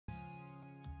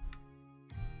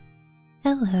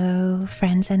Hello,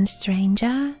 friends and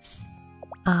strangers.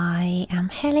 I am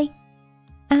Helly,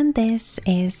 and this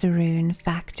is Rune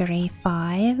Factory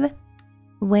 5,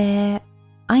 where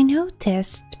I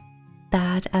noticed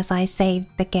that as I saved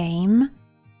the game,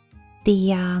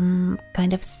 the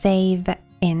kind of save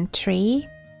entry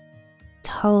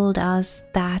told us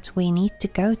that we need to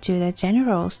go to the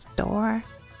general store.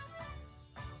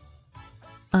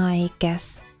 I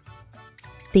guess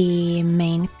the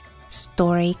main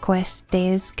story quest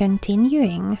is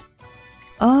continuing.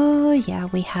 Oh yeah,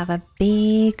 we have a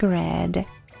big red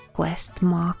quest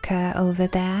marker over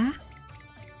there.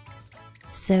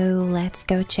 So let's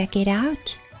go check it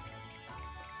out.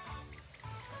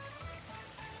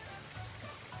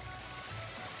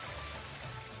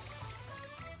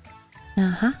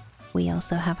 We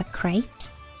also have a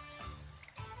crate.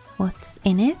 What's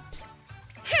in it?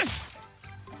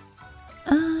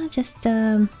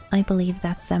 I believe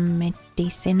that's a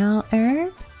medicinal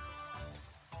herb.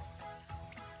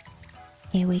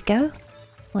 Here we go.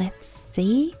 Let's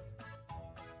see.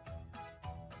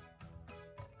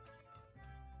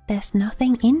 There's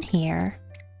nothing in here.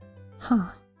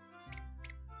 Huh.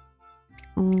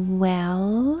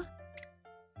 Well,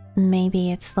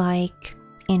 maybe it's like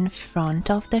in front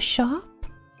of the shop?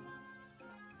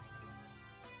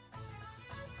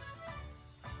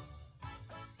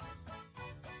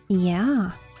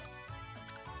 Yeah.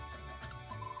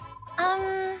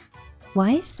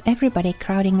 Why is everybody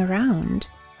crowding around?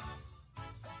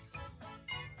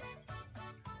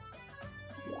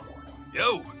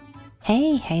 Yo!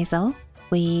 Hey, Hazel.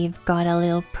 We've got a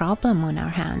little problem on our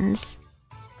hands.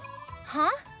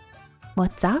 Huh?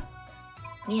 What's up?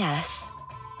 Yes.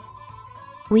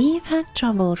 We've had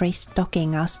trouble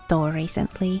restocking our store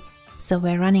recently, so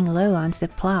we're running low on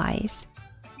supplies.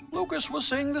 Lucas was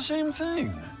saying the same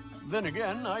thing. Then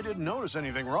again, I didn't notice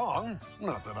anything wrong.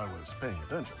 Not that I was paying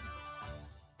attention.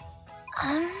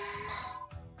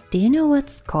 Do you know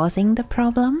what's causing the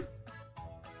problem?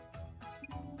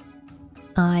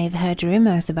 I've heard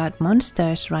rumors about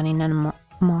monsters running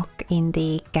amok in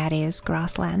the Garius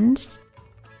grasslands.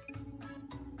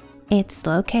 It's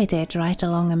located right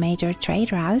along a major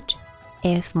trade route.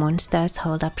 If monsters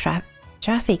hold up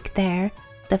traffic there,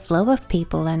 the flow of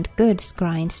people and goods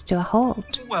grinds to a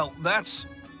halt. Well, that's...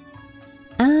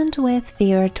 And with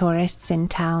fewer tourists in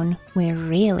town, we're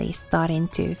really starting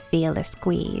to feel the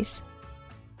squeeze.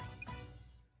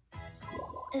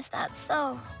 Is that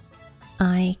so?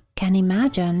 I can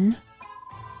imagine.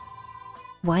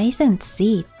 Why isn't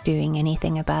Seed doing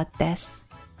anything about this?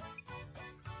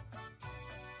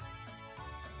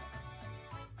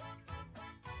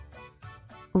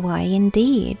 Why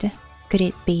indeed? Could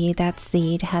it be that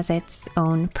Seed has its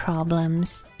own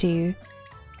problems to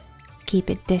keep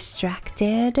it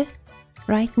distracted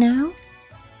right now?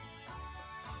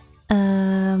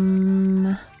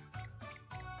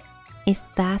 Is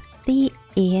that the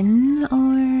inn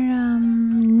or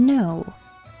no?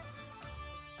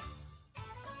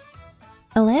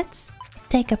 Let's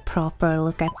take a proper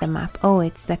look at the map. Oh,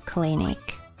 it's the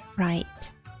clinic,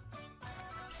 right.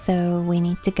 So we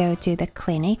need to go to the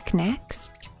clinic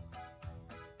next.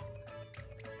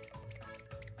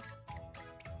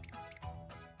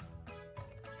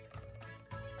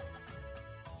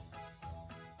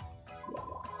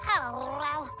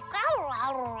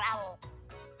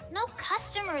 No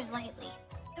customers lately.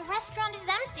 The restaurant is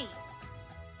empty.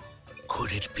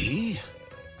 Could it be?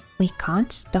 We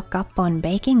can't stock up on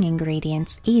baking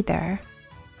ingredients either.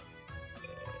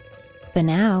 For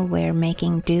now, we're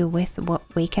making do with what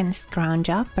we can scrounge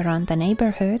up around the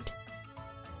neighborhood.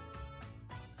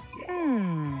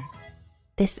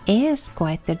 This is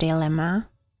quite the dilemma.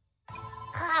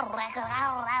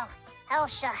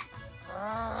 Elsha.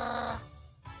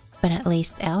 But at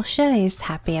least Elsha is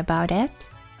happy about it.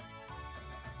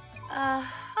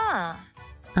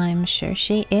 I'm sure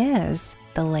she is,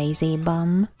 the lazy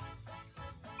bum.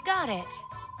 Got it.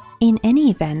 In any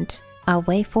event, our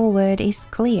way forward is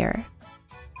clear.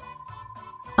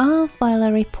 I'll file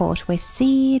a report with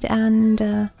Seed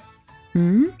and...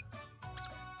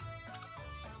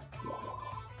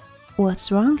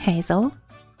 What's wrong, Hazel?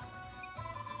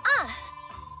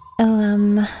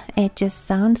 Oh, it just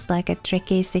sounds like a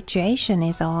tricky situation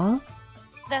is all.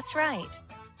 That's right.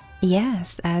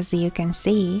 Yes, as you can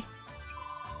see.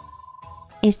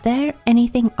 Is there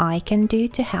anything I can do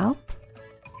to help?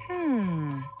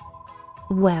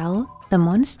 Well, the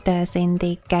monsters in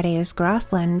the Garius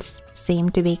grasslands seem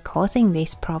to be causing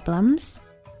these problems.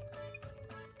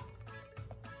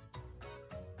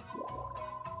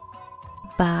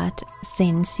 But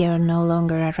since you're no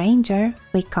longer a ranger,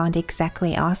 we can't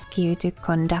exactly ask you to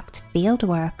conduct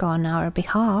fieldwork on our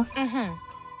behalf.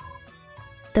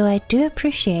 Though I do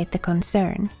appreciate the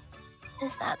concern.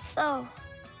 Is that so?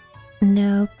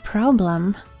 No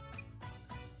problem.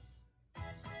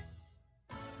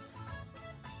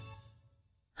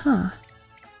 Huh.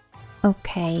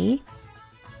 Okay.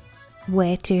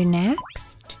 Where to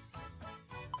next?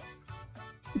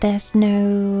 There's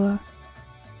no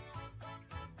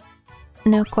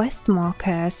quest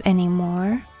markers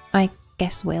anymore. I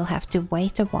guess we'll have to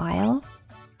wait a while.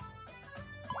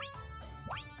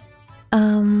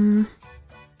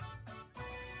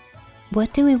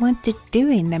 What do we want to do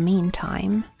in the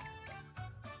meantime?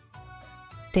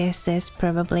 This is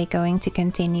probably going to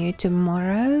continue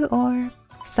tomorrow or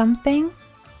something.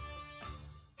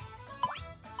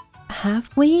 Have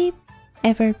we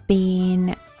ever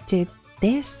been to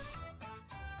this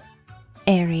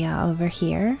area over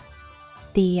here?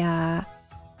 The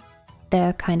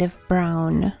kind of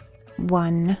brown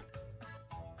one.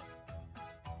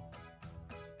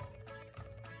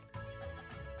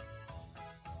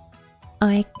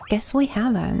 I guess we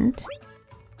haven't.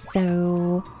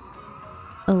 So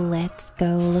let's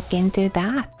go look into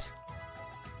that.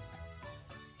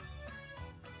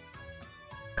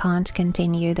 Can't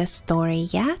continue the story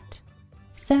yet,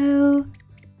 so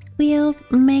we'll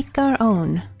make our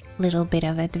own little bit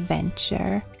of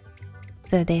adventure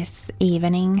for this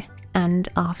evening and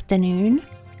afternoon.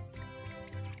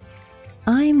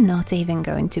 I'm not even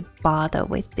going to bother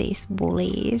with these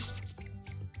woolies.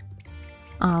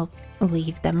 I'll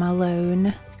leave them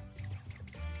alone.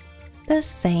 The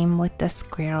same with the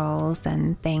squirrels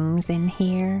and things in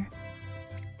here.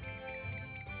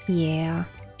 Yeah,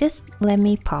 just let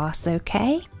me pass,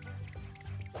 okay?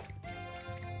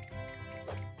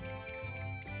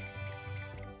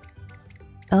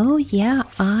 Oh yeah,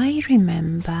 I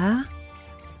remember.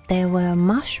 There were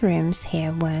mushrooms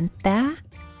here, weren't there?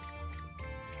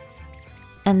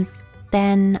 And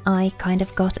then I kind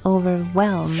of got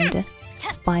overwhelmed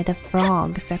by the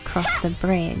frogs across the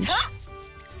bridge,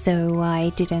 so I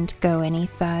didn't go any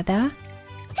further,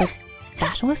 but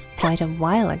that was quite a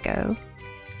while ago.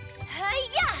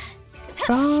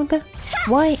 Frog,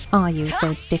 why are you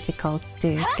so difficult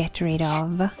to get rid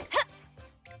of?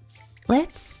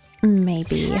 Let's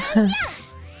maybe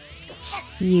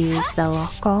use the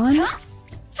lock-on.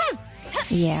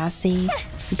 Yeah, see,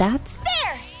 that's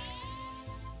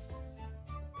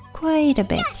quite a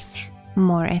bit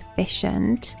more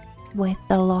efficient with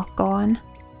the lock-on.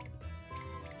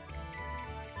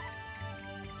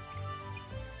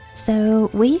 So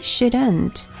we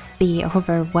shouldn't be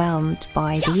overwhelmed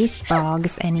by these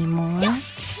frogs anymore.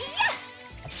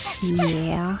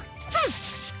 Yeah.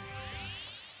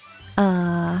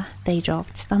 They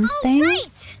dropped something.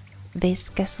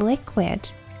 Viscous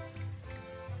liquid.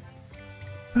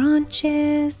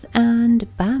 Branches and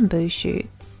bamboo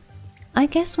shoots. I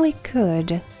guess we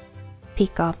could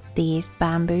pick up these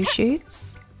bamboo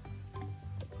shoots.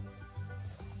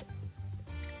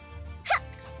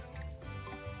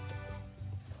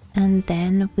 And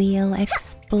then we'll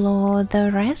explore the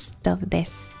rest of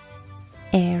this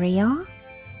area.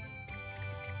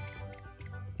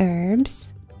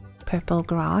 Herbs, purple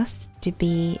grass to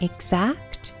be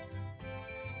exact.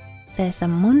 There's a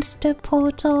monster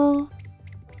portal.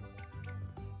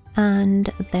 And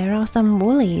there are some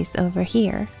woolies over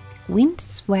here.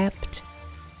 Windswept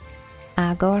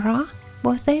Agora,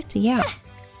 was it? Yeah.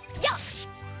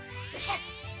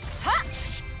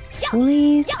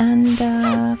 Woolies and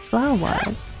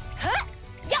flowers.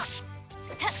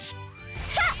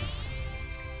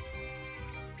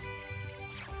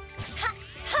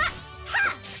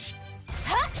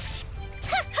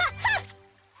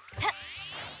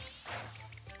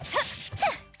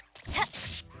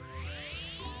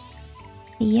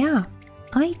 Yeah,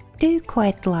 I do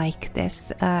quite like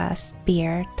this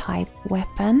spear type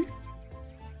weapon.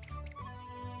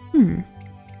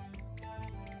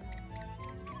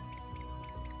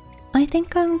 I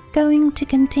think I'm going to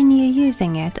continue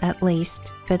using it at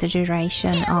least for the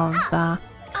duration of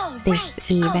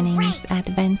this evening's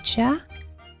adventure.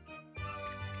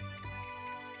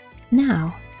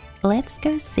 Now, let's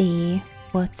go see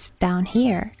what's down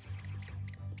here.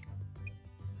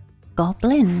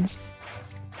 Goblins.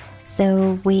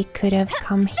 So we could have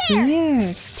come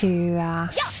here to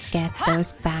get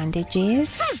those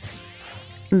bandages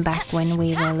back when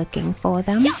we were looking for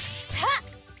them.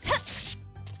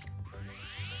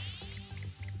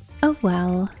 Oh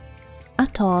well,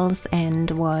 Atoll's End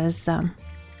was a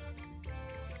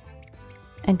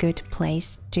good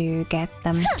place to get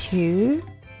them to.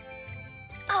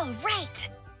 All right.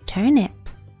 turnip.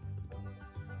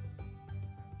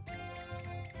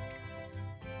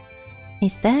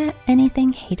 Is there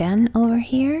anything hidden over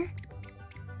here?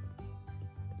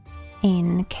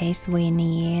 In case we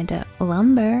need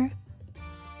lumber.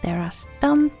 There are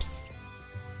stumps.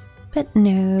 But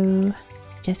no,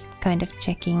 just kind of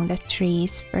checking the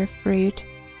trees for fruit.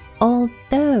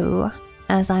 Although,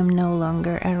 as I'm no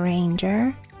longer a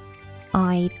ranger,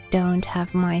 I don't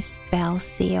have my spell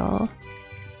seal.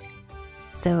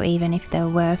 So even if there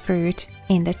were fruit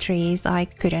in the trees, I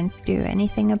couldn't do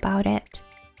anything about it,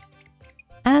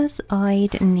 as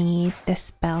I'd need the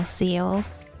spell seal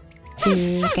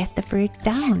to get the fruit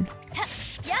down.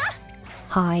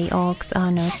 High oaks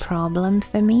are no problem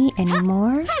for me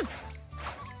anymore.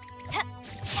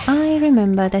 I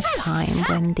remember the time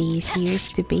when these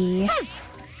used to be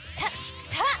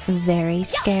very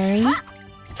scary.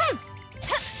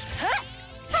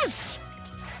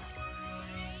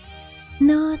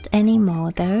 Not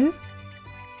anymore though.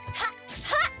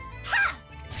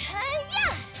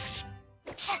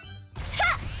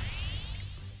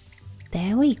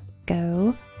 There we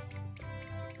go.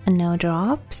 No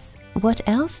drops. What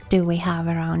else do we have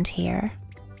around here?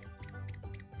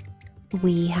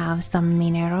 We have some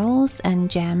minerals and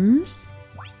gems.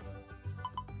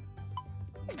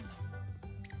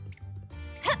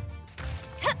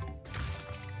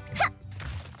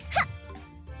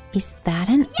 Is that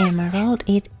an emerald?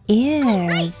 It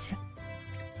is!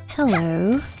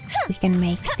 Hello! We can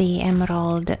make the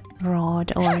emerald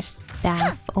rod or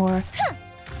staff or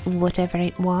whatever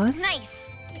it was.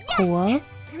 Nice. Cool.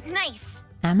 Nice.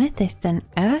 Amethyst and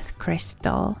earth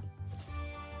crystal.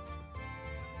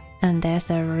 And there's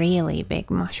a really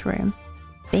big mushroom.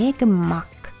 Big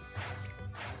muck.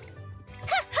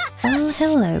 Well,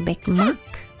 hello, big muck.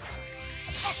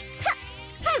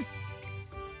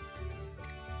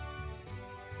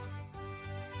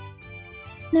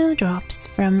 No drops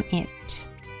from it.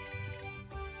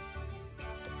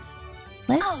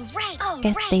 Let's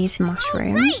get these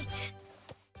mushrooms.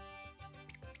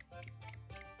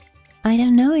 I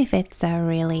don't know if it's a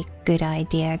really good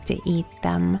idea to eat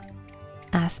them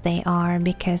as they are,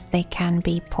 because they can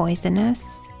be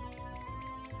poisonous.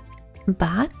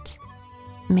 But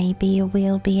maybe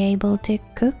we'll be able to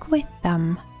cook with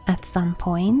them at some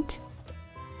point.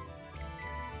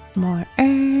 More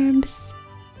herbs.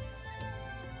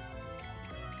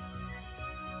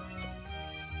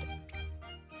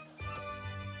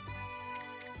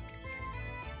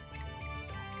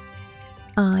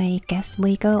 I guess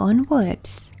we go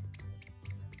onwards.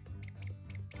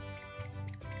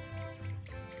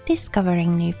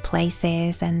 Discovering new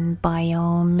places and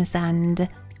biomes and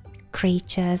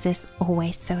creatures is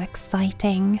always so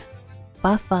exciting.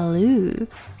 Buffalo.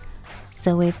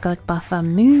 So we've got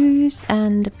buffamoos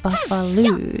and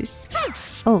buffaloos.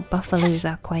 Oh, buffaloos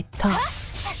are quite tough.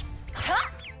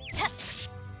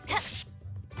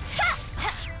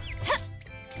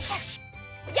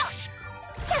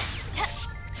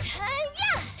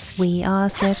 We are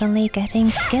certainly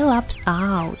getting skill ups.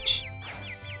 Ouch.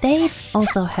 They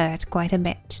also hurt quite a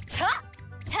bit.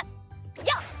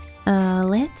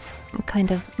 Let's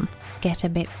kind of get a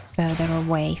bit further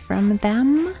away from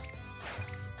them.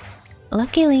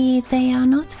 Luckily, they are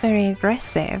not very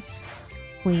aggressive.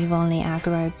 We've only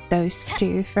aggroed those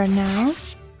two for now.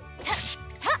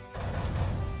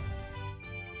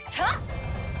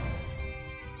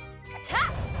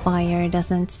 Fire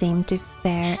doesn't seem to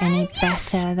fare any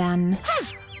better than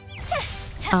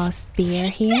our spear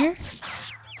here.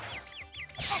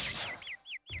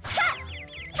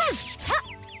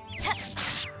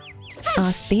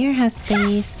 Our spear has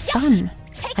the stun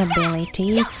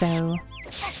ability, so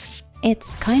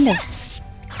it's kind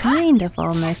of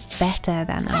almost better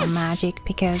than our magic,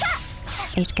 because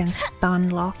it can stun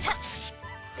lock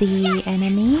the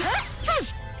enemy.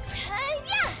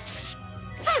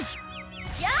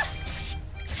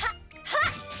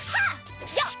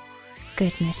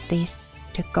 Goodness, these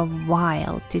took a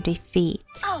while to defeat.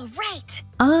 All right.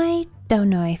 I don't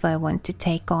know if I want to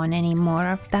take on any more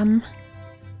of them.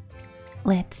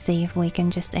 Let's see if we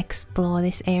can just explore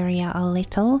this area a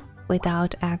little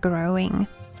without aggroing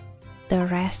the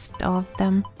rest of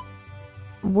them.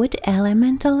 Would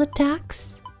elemental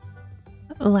attacks,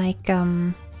 like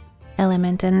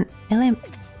elements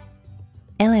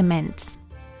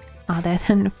other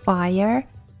than fire,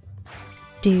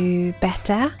 do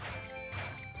better?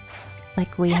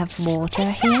 Like we have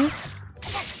water here?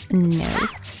 No.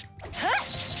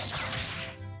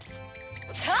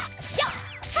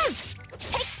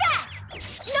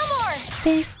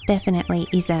 This definitely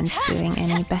isn't doing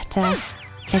any better.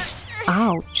 It's just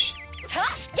ouch.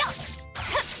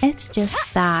 It's just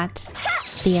that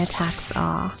the attacks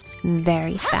are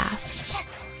very fast.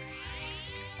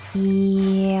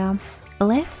 Yeah,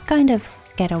 let's kind of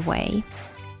get away.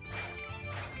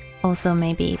 Also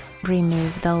maybe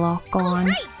remove the lock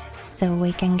on so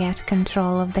we can get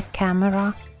control of the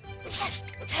camera.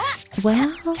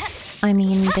 Well, I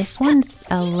mean, this one's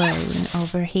alone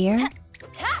over here,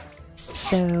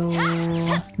 so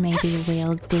maybe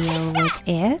we'll deal with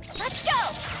it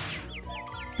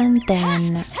and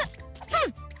then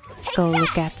go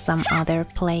look at some other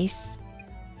place.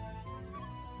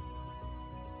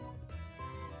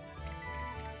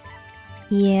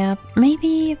 Yeah,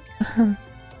 maybe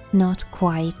not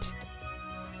quite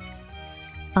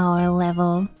our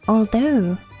level,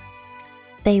 although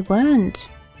they weren't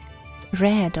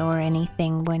red or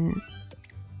anything when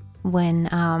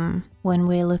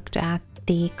we looked at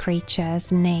the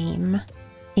creature's name.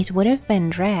 It would have been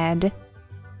red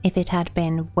if it had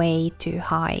been way too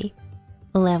high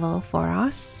level for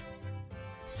us.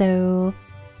 So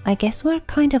I guess we're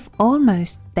kind of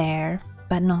almost there,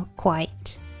 but not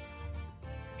quite.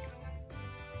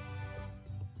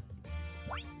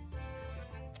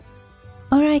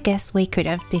 Or I guess we could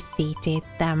have defeated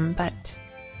them, but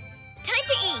Time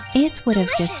to eat. it would have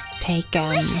Delicious. just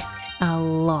taken Delicious. a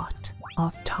lot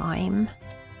of time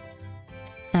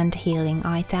and healing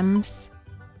items.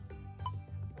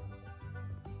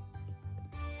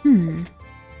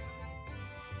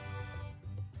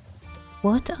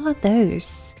 What are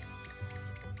those?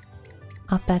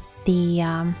 Up at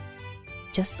the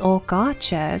just orc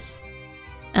archers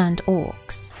and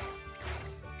orcs.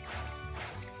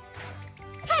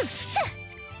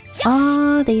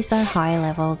 Oh, these are high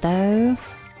level though.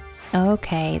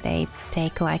 Okay, they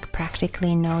take like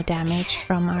practically no damage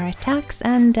from our attacks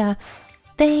and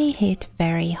they hit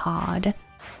very hard.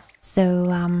 So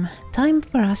time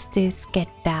for us to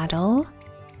skedaddle.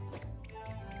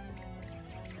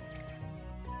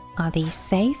 Are these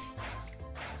safe?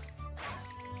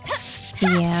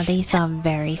 Yeah, these are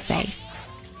very safe.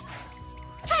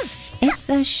 It's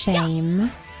a shame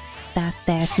that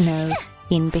there's no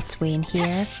in-between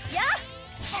here.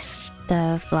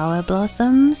 The flower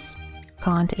blossoms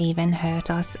can't even hurt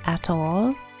us at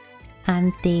all,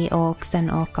 and the orcs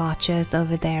and orc archers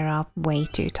over there are way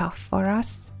too tough for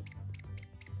us.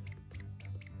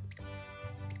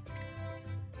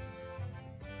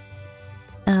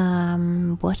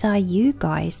 What are you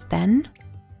guys then?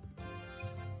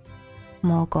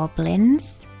 More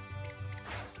goblins?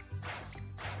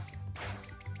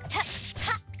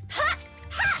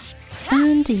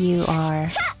 And you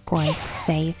are quite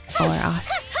safe for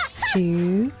us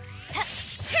too.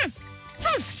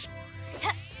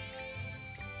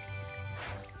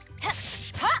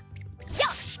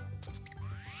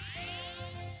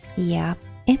 Yeah,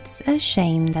 it's a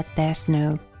shame that there's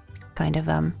no kind of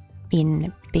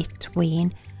in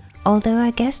between. Although I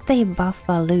guess the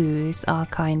buffaloes are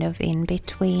kind of in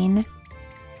between.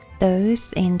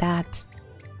 Those in that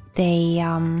they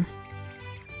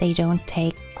don't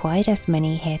take quite as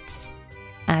many hits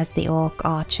as the orc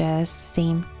archers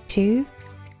seem to.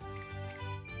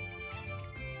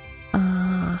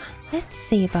 Let's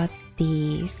see about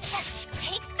these.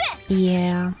 Take this.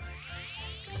 Yeah.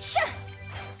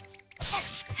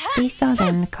 These are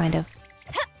then kind of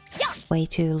way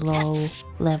too low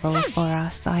level for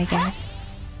us, I guess.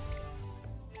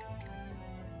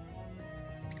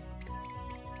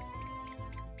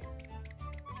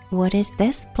 What is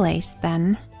this place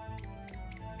then?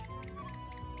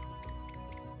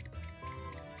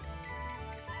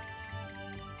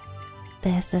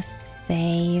 There's a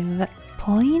save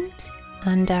point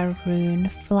and a rune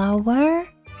flower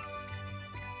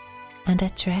and a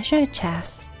treasure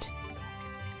chest.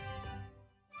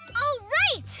 All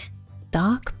right.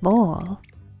 Dark ball.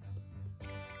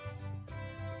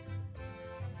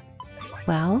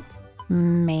 Well,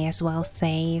 may as well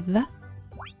save.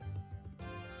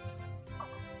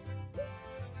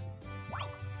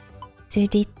 To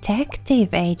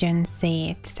detective agency,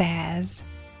 it says.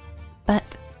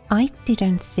 But I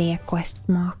didn't see a quest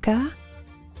marker.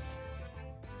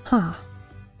 Huh.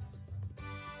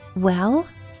 Well.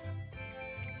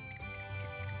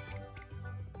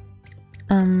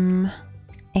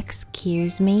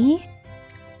 Excuse me?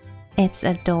 It's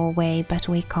a doorway, but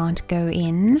we can't go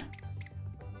in.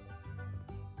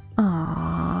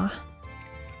 Ah.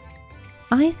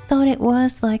 I thought it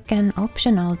was like an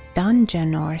optional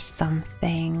dungeon or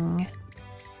something.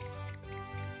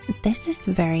 This is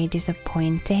very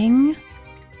disappointing.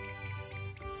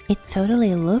 It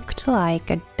totally looked like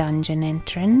a dungeon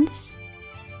entrance.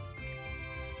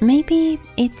 Maybe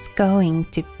it's going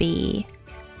to be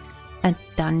a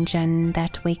dungeon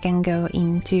that we can go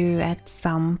into at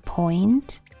some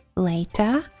point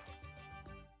later.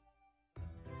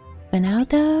 For now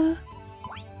though,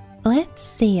 let's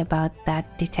see about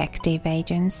that detective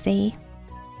agency.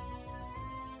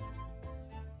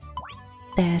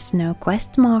 There's no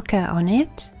quest marker on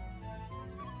it,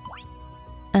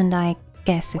 and I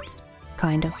guess it's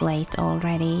kind of late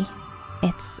already.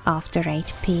 It's after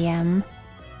 8 PM.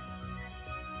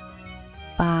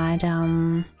 But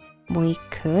we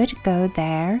could go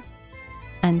there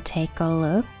and take a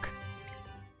look.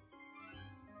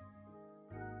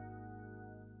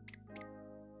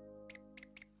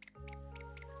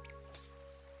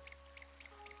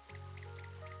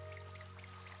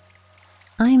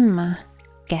 I'm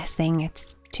guessing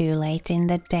it's too late in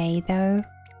the day though.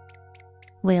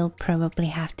 We'll probably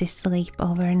have to sleep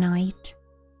overnight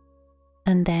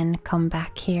and then come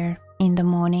back here in the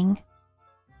morning.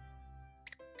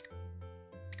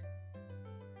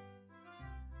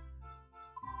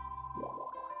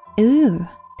 Ooh,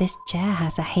 this chair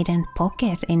has a hidden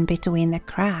pocket in between the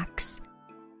cracks.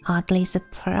 Hardly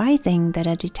surprising that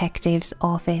a detective's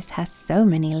office has so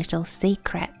many little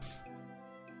secrets.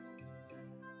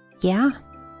 Yeah.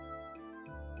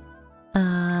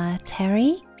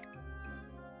 Terry?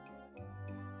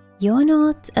 You're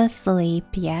not asleep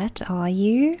yet, are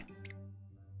you?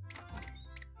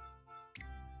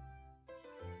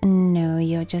 No,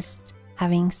 you're just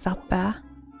having supper.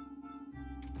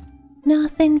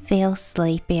 Nothing feels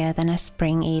sleepier than a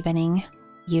spring evening.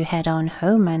 You head on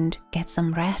home and get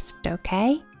some rest,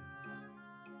 okay?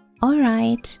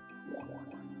 Alright.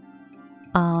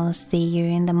 I'll see you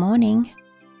in the morning.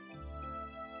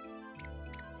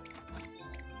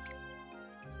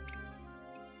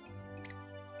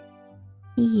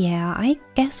 Yeah, I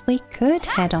guess we could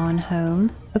head on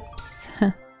home. Oops,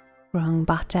 wrong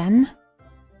button.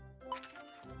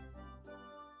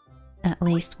 At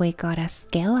least we got a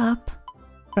skill up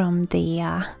from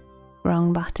the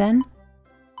wrong button.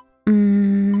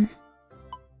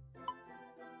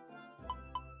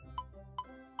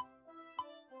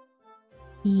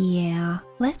 Yeah,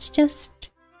 let's just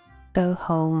go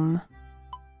home.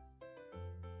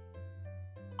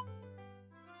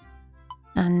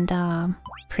 And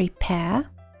prepare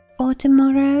for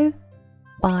tomorrow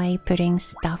by putting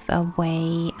stuff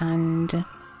away and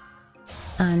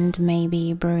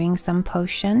maybe brewing some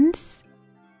potions.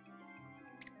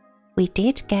 We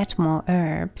did get more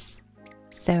herbs,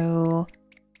 so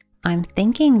I'm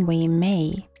thinking we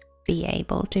may be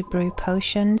able to brew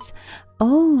potions.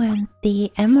 Oh, and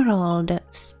the emerald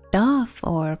stuff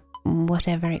or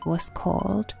whatever it was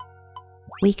called.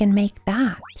 We can make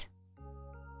that.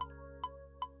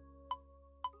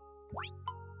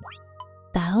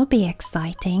 That'll be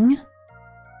exciting.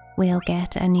 We'll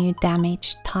get a new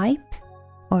damage type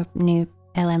or new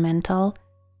elemental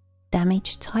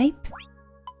damage type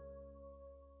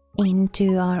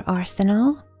into our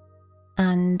arsenal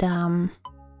and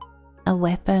a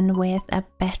weapon with a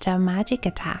better magic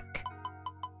attack.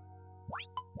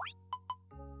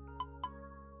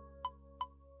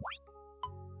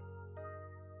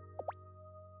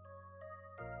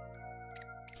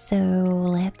 So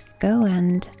let's go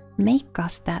and make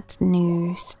us that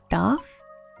new stuff.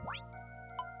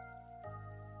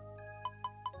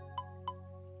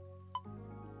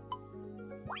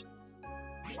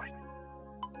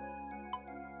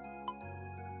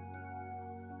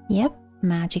 Yep,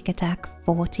 magic attack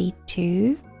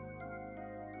 42.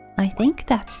 I think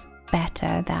that's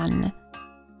better than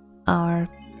our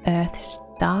earth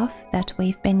stuff that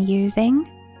we've been using.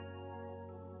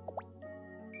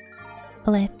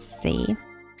 Let's see.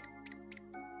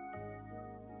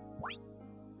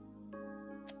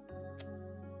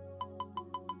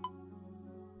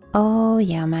 Oh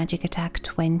yeah, magic attack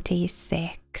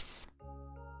 26.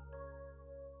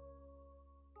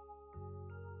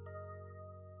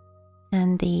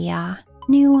 And the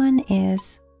new one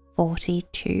is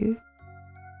 42.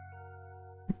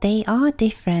 They are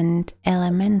different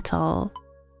elemental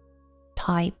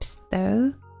types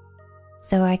though,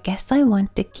 so I guess I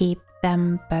want to keep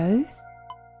them both.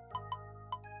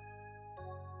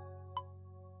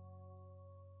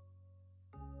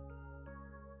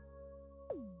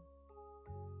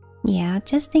 Yeah,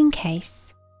 just in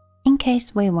case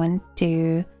we want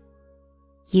to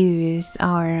use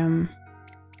our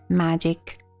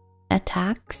magic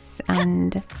attacks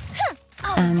and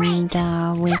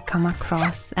we come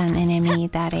across an enemy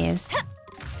that is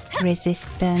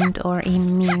resistant or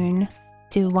immune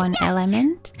to one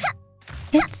element.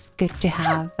 It's good to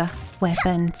have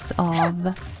weapons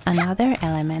of another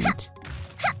element.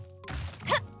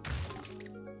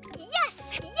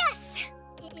 Yes! Yes!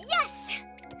 Yes!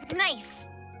 Nice.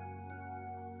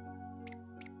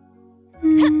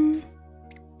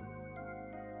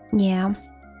 Yeah,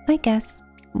 I guess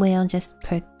we'll just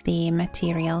put the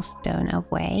material stone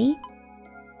away.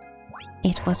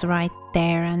 It was right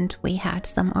there and we had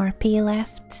some RP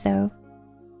left, so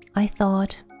I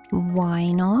thought,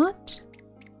 why not?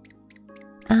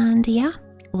 And yeah,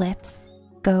 let's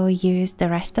go use the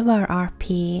rest of our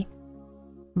RP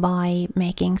by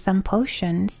making some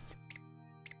potions.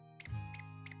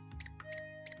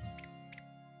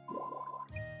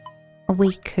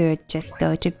 We could just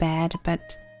go to bed,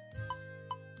 but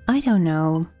I don't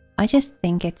know. I just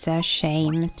think it's a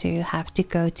shame to have to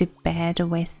go to bed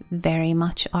with very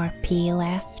much RP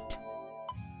left.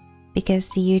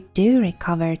 Because you do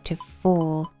recover to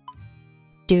full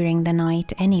during the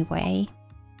night anyway.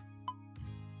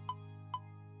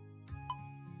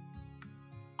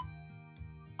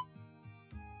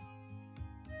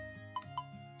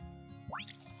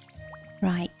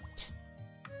 Right.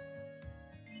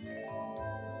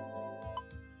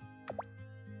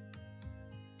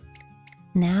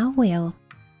 Now we'll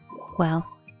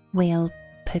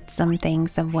put some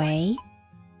things away.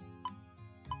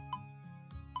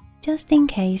 Just in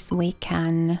case we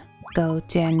can go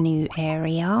to a new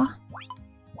area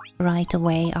right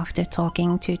away after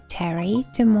talking to Terry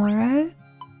tomorrow.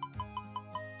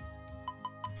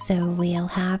 So we'll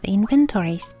have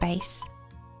inventory space.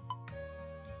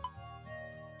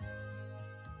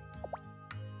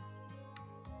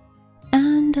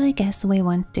 And I guess we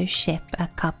want to ship a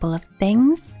couple of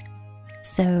things.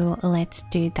 So let's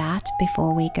do that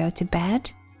before we go to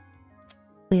bed.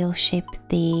 We'll ship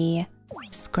the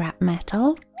scrap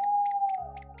metal.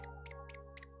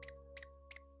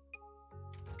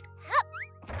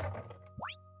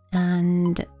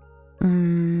 And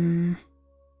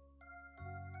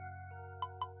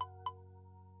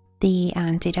the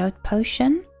antidote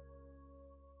potion.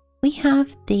 We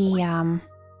have the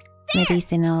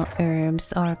medicinal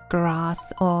herbs or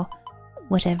grass or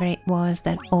whatever it was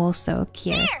that also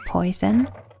cures poison.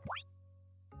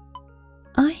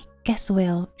 I guess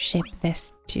we'll ship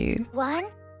this too. 1,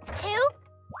 2.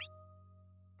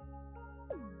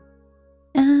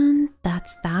 And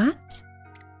that's that.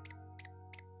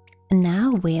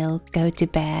 Now we'll go to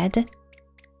bed,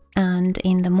 and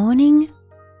in the morning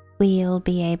we'll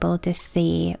be able to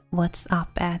see what's up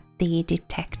at the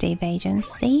detective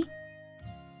agency.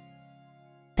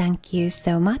 Thank you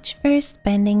so much for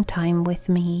spending time with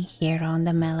me here on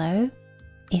the Mellow.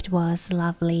 It was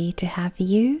lovely to have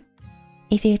you.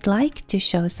 If you'd like to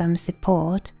show some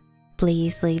support,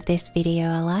 please leave this video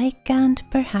a like and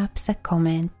perhaps a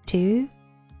comment too.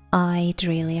 I'd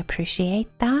really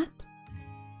appreciate that.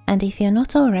 And if you're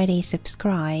not already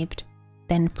subscribed,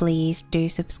 then please do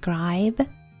subscribe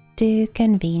to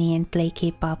conveniently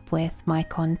keep up with my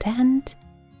content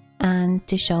and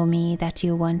to show me that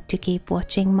you want to keep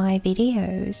watching my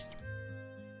videos.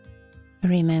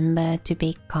 Remember to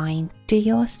be kind to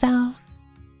yourself.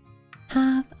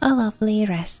 Have a lovely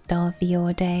rest of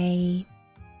your day,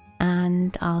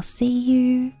 and I'll see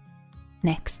you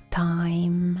next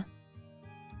time.